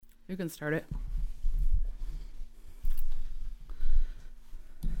You can start it.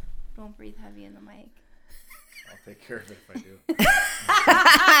 Don't breathe heavy in the mic. I'll take care of it if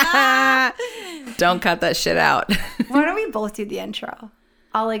I do. Don't cut that shit out. Why don't we both do the intro?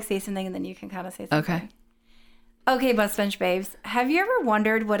 I'll say something and then you can kind of say something. Okay, Bus Bench Babes. Have you ever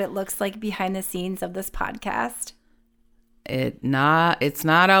wondered what it looks like behind the scenes of this podcast? It's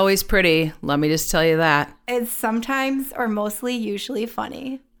not always pretty. Let me just tell you that. It's sometimes or mostly usually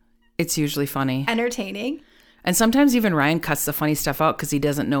funny. It's usually funny. Entertaining. And sometimes even Ryan cuts the funny stuff out because he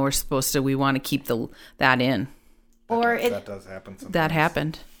doesn't know we want to keep that in. That does happen sometimes. That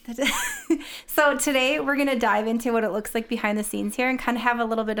happened. So today we're going to dive into what it looks like behind the scenes here and kind of have a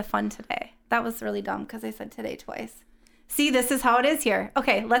little bit of fun today. That was really dumb because I said today twice. See, this is how it is here.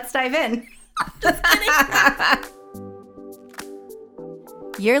 Okay, let's dive in. Just kidding.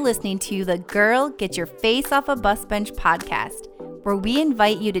 You're listening to the Girl Get Your Face Off a Bus Bench podcast, where we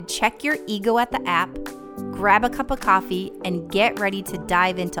invite you to check your ego at the app, grab a cup of coffee, and get ready to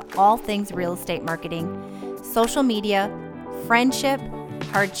dive into all things real estate marketing, social media, friendship,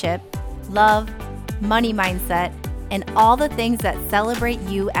 hardship, love, money mindset, and all the things that celebrate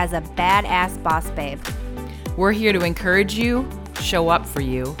you as a badass boss babe. We're here to encourage you, show up for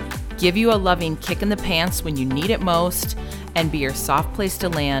you, give you a loving kick in the pants when you need it most, and be your soft place to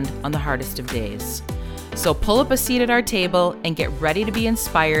land on the hardest of days. So pull up a seat at our table and get ready to be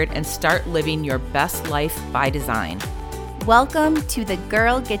inspired and start living your best life by design. Welcome to the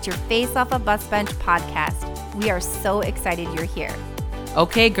Girl Get Your Face Off a Bus Bench podcast. We are so excited you're here.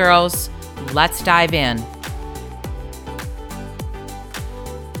 Okay, girls, let's dive in.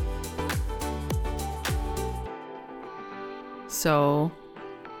 So,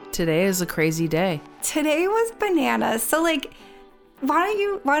 today is a crazy day. Today was bananas. So,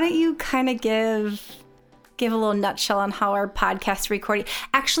 why don't you kind of give a little nutshell on how our podcast recording.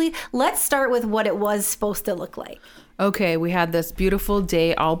 Actually, let's start with what it was supposed to look like. Okay, we had this beautiful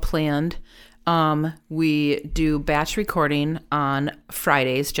day all planned. We do batch recording on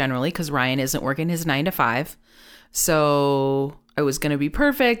Fridays generally because Ryan isn't working his 9 to 5. So it was going to be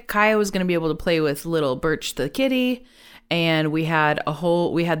perfect. Kaya was going to be able to play with little Birch the kitty. And we had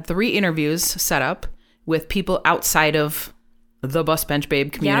 3 interviews set up with people outside of the Bus Bench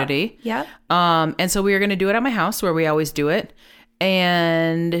Babe community. Yep. And so we were going to do it at my house where we always do it.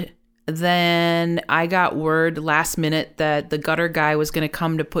 And then I got word last minute that the gutter guy was going to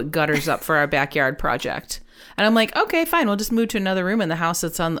come to put gutters up for our backyard project. And I'm like, okay, fine. We'll just move to another room in the house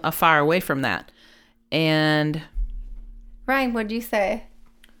that's far away from that. And Ryan, what'd you say?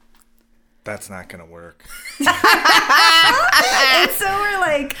 That's not going to work. And so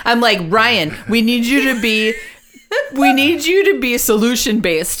I'm like, Ryan, we need you to be solution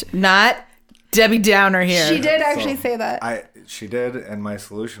based, not Debbie Downer here. She did actually say that. She did, and my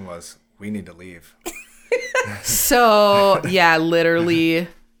solution was, we need to leave. So, yeah, literally,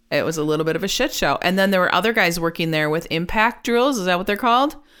 it was a little bit of a shit show. And then there were other guys working there with impact drills. Is that what they're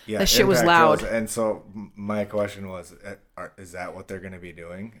called? Yeah, that shit was loud. Drills. And so my question was, is that what they're going to be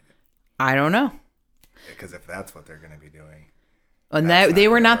doing? I don't know. Because if that's what they're going to be doing. And they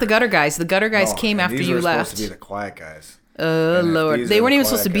were not the gutter guys. The gutter guys came after you left. These were supposed to be the quiet guys. Oh, Lord. They weren't even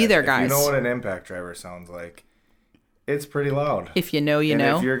supposed to be there, guys. If you know what an impact driver sounds like, it's pretty loud. If you know, you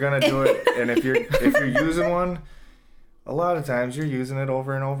know. If you're going to do it, and if you're using one, a lot of times you're using it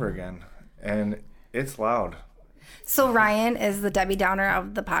over and over again. And it's loud. So Ryan is the Debbie Downer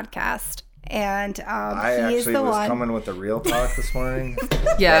of the podcast. And I he's actually the was one coming with the real talk this morning.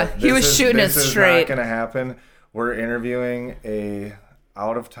 Yeah, he was shooting it straight. This is not going to happen. We're interviewing a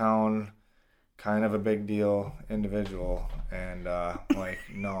out-of-town, kind of a big deal individual. And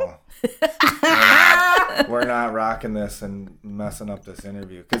no. We're not rocking this and messing up this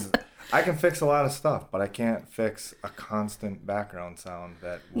interview. Because I can fix a lot of stuff, but I can't fix a constant background sound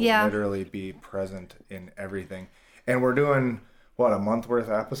that will literally be present in everything. And we're doing, a month worth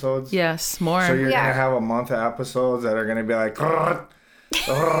of episodes? Yes, more. So you're going to have a month of episodes that are going to be like...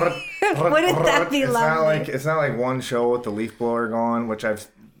 Wouldn't that be lovely? It's not like one show with the leaf blower going, which I've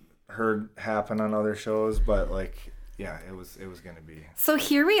heard happen on other shows, but it was going to be. So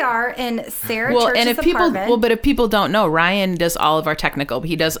here we are in Sarah Church's apartment. But if people don't know, Ryan does all of our technical.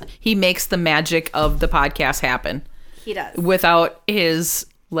 He makes the magic of the podcast happen. He does. Without his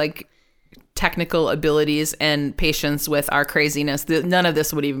technical abilities and patience with our craziness, none of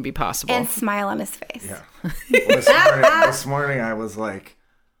this would even be possible. And smile on his face. Yeah. This morning I was like,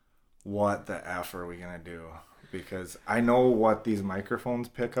 what the F are we going to do? Because I know what these microphones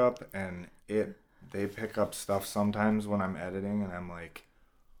pick up, and they pick up stuff sometimes when I'm editing, and I'm like,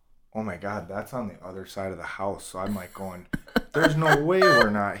 oh my God, that's on the other side of the house. So I'm like going, there's no way we're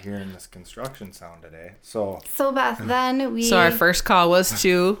not hearing this construction sound today. So Beth, then So our first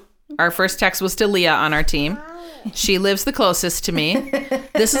text was to Leah on our team. She lives the closest to me.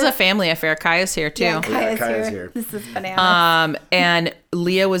 This is a family affair. Kaya's here too. Yeah, Kaya's here. This is bananas. And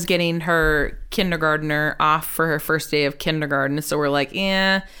Leah was getting her kindergartner off for her first day of kindergarten. So we're like,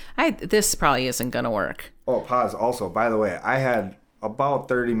 this probably isn't going to work. Oh, pause. Also, by the way, I had about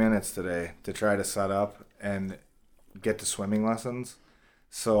 30 minutes today to try to set up and get to swimming lessons.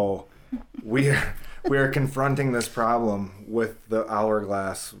 So we're confronting this problem with the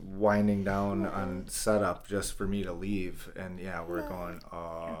hourglass winding down on setup just for me to leave. And yeah, we're going,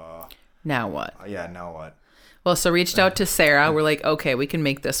 now what? Yeah, now what? Well, so reached out to Sarah. We're like, okay, we can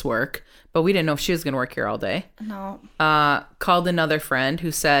make this work. But we didn't know if she was going to work here all day. No. Called another friend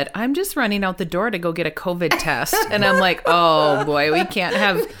who said, I'm just running out the door to go get a COVID test. And I'm like, oh boy, we can't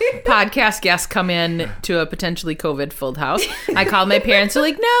have podcast guests come in to a potentially COVID-filled house. I called my parents. They're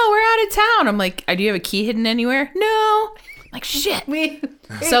like, no, we're out of town. I'm like, do you have a key hidden anywhere? No. I'm like, shit.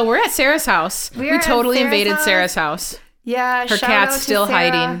 So we're at Sarah's house. We totally invaded Sarah's house. Yeah. Her cat's still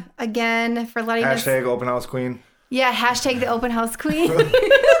hiding. Again, for letting us. Hashtag open house queen. Yeah, hashtag the open house queen.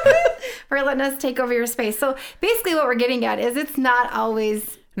 For letting us take over your space. So basically what we're getting at is it's not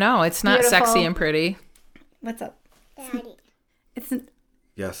always No, it's not beautiful. sexy and pretty. What's up? Daddy.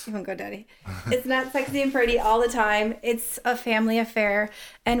 Yes. You can go, Daddy. It's not sexy and pretty all the time. It's a family affair.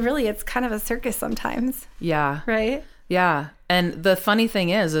 And really, it's kind of a circus sometimes, Yeah. right? Yeah. And the funny thing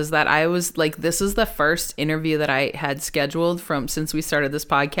is that I was like, this is the first interview that I had scheduled since we started this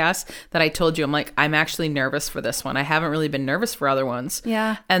podcast that I told you, I'm like, I'm actually nervous for this one. I haven't really been nervous for other ones.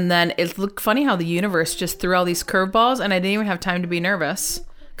 Yeah. And then it looked funny how the universe just threw all these curveballs and I didn't even have time to be nervous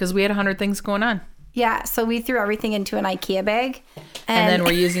because we had 100 things going on. Yeah, so we threw everything into an IKEA bag. And then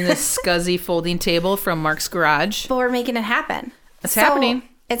we're using this scuzzy folding table from Mark's Garage. But we're making it happen. It's happening.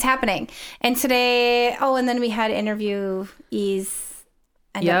 It's happening. And today, and then we had interviewees.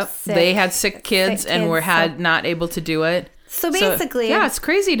 They had sick kids and were not able to do it. So basically, yeah, it's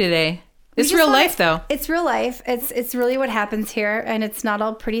crazy today. It's real life, though. It's real life. It's really what happens here, and it's not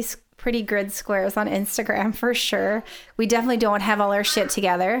all pretty grid squares on Instagram for sure. We definitely don't have all our shit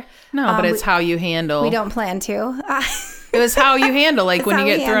together. No, but it's how you handle. We don't plan to. It was how you handle, like when you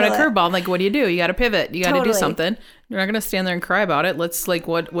get thrown a handle it. curveball, like what do? You got to pivot. You got to do Totally. something. You're not going to stand there and cry about it. Let's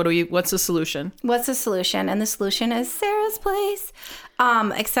what's the solution? What's the solution? And the solution is Sarah's place.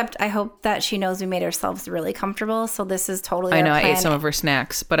 Except I hope that she knows we made ourselves really comfortable. So this is totally I know our I plan. ate some of her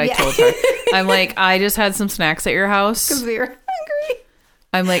snacks, but I told her, I'm like, I just had some snacks at your house. Because we were hungry.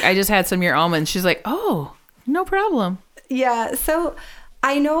 I'm like, I just had some of your almonds. She's like, oh, no problem. Yeah. So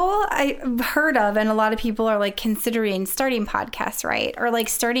I know I've heard of, and a lot of people are like considering starting podcasts, right? Or like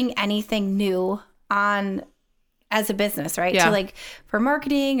starting anything new as a business, right? Yeah. To like for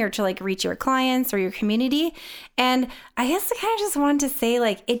marketing or to like reach your clients or your community. And I guess I kind of just wanted to say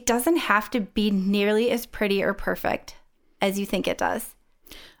like, it doesn't have to be nearly as pretty or perfect as you think it does.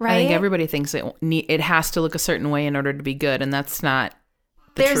 Right. I think everybody thinks it has to look a certain way in order to be good. And that's not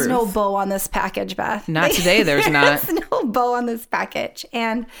the There's truth. no bow on this package, Beth. Not today, there's not. There's no bow on this package.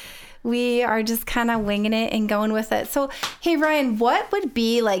 And we are just kind of winging it and going with it. So, hey, Ryan, what would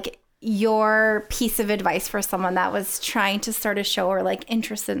be like your piece of advice for someone that was trying to start a show or like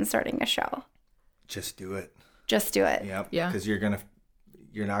interested in starting a show? Just do it. Just do it. Yep. Yeah. Because you're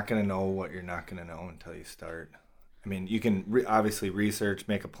not gonna know what you're not gonna know until you start. I mean, you can obviously research,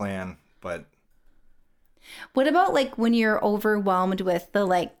 make a plan, but What about like when you're overwhelmed with the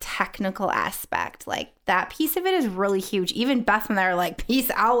like technical aspect? Like that piece of it is really huge. Even Beth and I are like, peace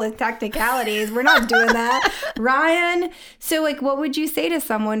out with technicalities. We're not doing that. Ryan. So like, what would you say to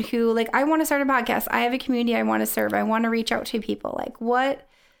someone who like, I want to start a podcast. I have a community I want to serve. I want to reach out to people. Like what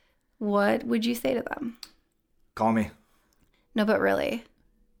would you say to them? call me. No, but really.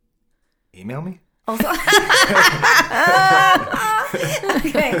 Email me. Also,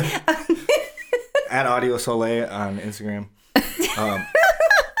 okay. At Audio Soleil on Instagram.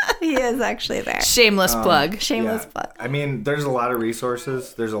 He is actually there. Shameless plug. Shameless Yeah. plug. I mean, there's a lot of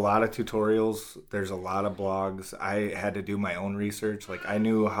resources. There's a lot of tutorials. There's a lot of blogs. I had to do my own research. Like I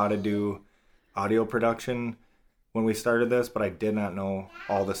knew how to do audio production when we started this, but I did not know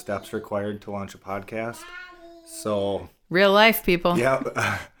all the steps required to launch a podcast. So Real life, people.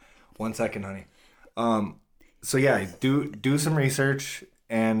 yeah, 1 second, honey. So yeah, do some research,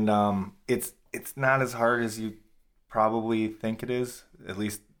 and it's not as hard as you probably think it is. At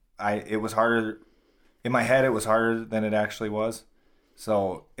least it was harder in my head. It was harder than it actually was.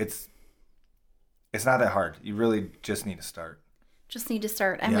 So it's not that hard. You really just need to start. Just need to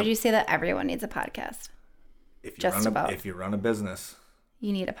start. And would you say that everyone needs a podcast? If you run a business,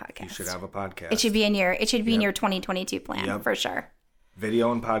 you need a podcast. You should have a podcast. It should be in your 2022 plan for sure.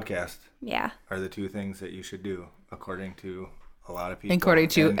 Video and podcast. Yeah. Are the two things that you should do according to a lot of people. According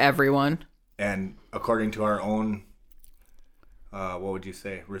to everyone. And according to our own what would you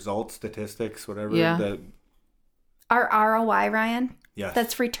say? Results, statistics, whatever. Yeah. Our ROI, Ryan? Yes.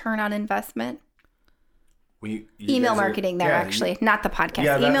 That's return on investment. Email marketing not the podcast.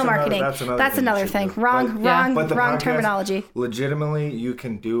 Yeah, email marketing. That's another thing. Wrong terminology. Legitimately, you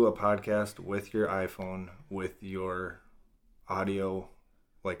can do a podcast with your iPhone with your audio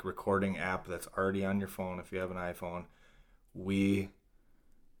like recording app that's already on your phone if you have an iPhone. We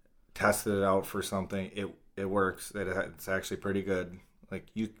tested it out for something. It works. It's actually pretty good. Like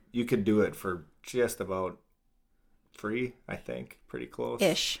you could do it for just about free, I think. Pretty close.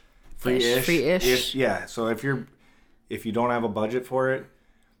 Free-ish. Yeah. So if you don't have a budget for it,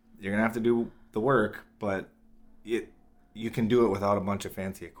 you're gonna have to do the work, but you can do it without a bunch of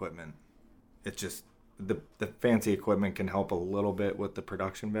fancy equipment. It's just the fancy equipment can help a little bit with the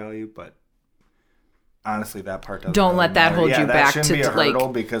production value, but honestly, that part doesn't. Don't let that hold you back. That shouldn't be a hurdle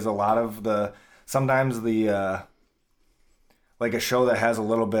because a lot of sometimes the like a show that has a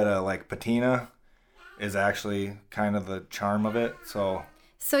little bit of like patina is actually kind of the charm of it.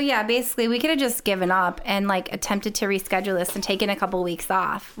 So yeah, basically we could have just given up and like attempted to reschedule this and taken a couple weeks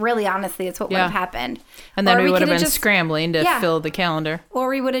off. Really, honestly, it's what would have happened. And then we would have been scrambling to fill the calendar. Or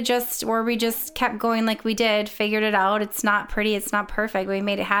we just kept going like we did, figured it out. It's not pretty, it's not perfect. We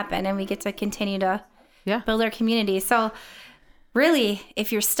made it happen and we get to continue to build our community. So really,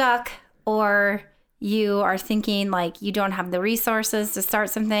 if you're stuck or you are thinking like you don't have the resources to start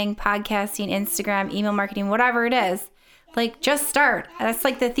something, podcasting, Instagram, email marketing, whatever it is, like, just start. That's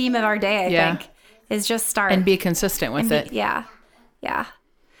like the theme of our day, I think, is just start. And be consistent with it. Yeah.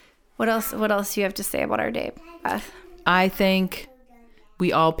 What else do you have to say about our day, Beth? I think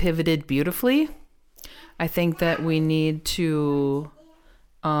we all pivoted beautifully. I think that we need to,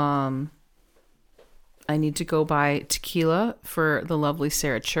 I need to go buy tequila for the lovely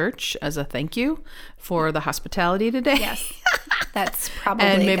Sarah Church as a thank you for the hospitality today. Yes. That's probably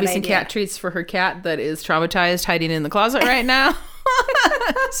and maybe a good some idea. cat treats for her cat that is traumatized, hiding in the closet right now.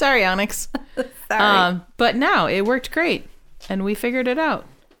 Sorry, Onyx. Sorry. But no, it worked great, and we figured it out.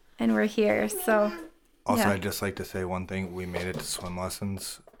 And we're here, so. Also, I'd just like to say one thing. We made it to swim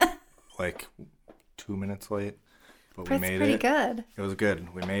lessons like 2 minutes late, but we made it. That's pretty good. It was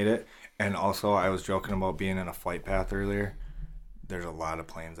good. We made it. And also, I was joking about being in a flight path earlier. There's a lot of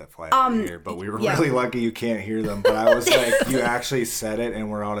planes that fly over here, but we were really lucky you can't hear them. But I was like, you actually said it,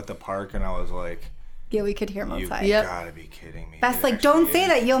 and we're out at the park, and I was like, yeah, we could hear them outside. You gotta be kidding me. That's like, don't say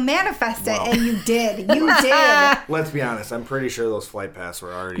that. You'll manifest it, and you did. You did. Let's be honest. I'm pretty sure those flight paths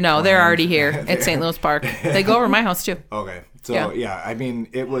were already. No, they're already here at St. Louis Park. They go over my house too. Okay, so yeah, I mean,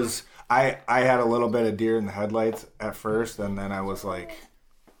 it was. I had a little bit of deer in the headlights at first, and then I was like,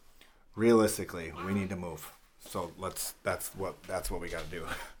 realistically, we need to move. So that's what we got to do.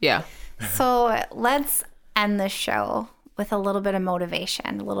 Yeah. So let's end the show with a little bit of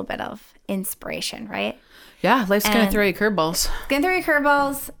motivation, a little bit of inspiration, right? Yeah, life's going to throw you curveballs. Going to throw you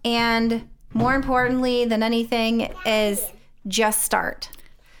curveballs, and more importantly than anything is just start.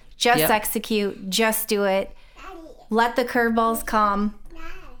 Just execute. Just do it. Let the curveballs come.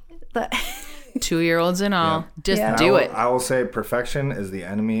 2-year-olds and all. Just do it. I will say perfection is the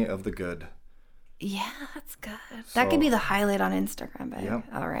enemy of the good. Yeah, that's good. That could be the highlight on Instagram, babe. Yep.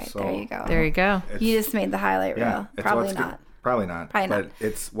 All right, so, there you go. There you go. You just made the highlight reel. Probably not. Probably not. But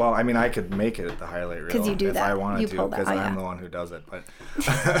it's, well, I mean, I could make it the highlight reel. Because you do if that. I wanted to, because I'm the one who does it. But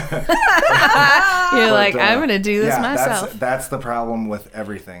You're like, I'm going to do this myself. That's the problem with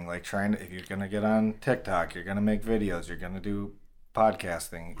everything. Like if you're going to get on TikTok, you're going to make videos, you're going to do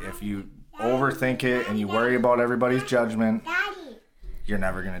podcasting. If you overthink it and you worry about everybody's judgment, you're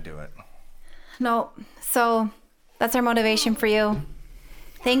never going to do it. No. So that's our motivation for you.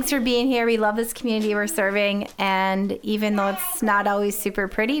 Thanks for being here. We love this community we're serving. And even though it's not always super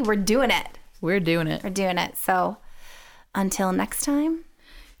pretty, we're doing it. We're doing it. We're doing it. So until next time,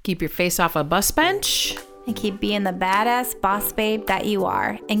 keep your face off a bus bench. And keep being the badass boss babe that you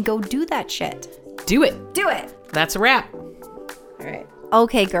are. And go do that shit. Do it. Do it. That's a wrap. All right.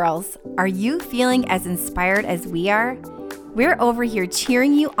 Okay, girls. Are you feeling as inspired as we are? We're over here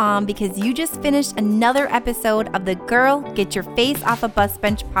cheering you on because you just finished another episode of the Girl Get Your Face Off a Bus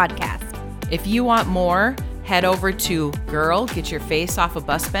Bench podcast. If you want more, head over to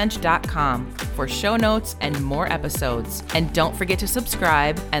girlgetyourfaceoffabusbench.com for show notes and more episodes. And don't forget to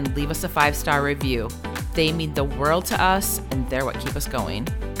subscribe and leave us a 5-star review. They mean the world to us, and they're what keep us going.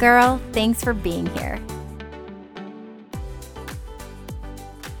 Girl, thanks for being here.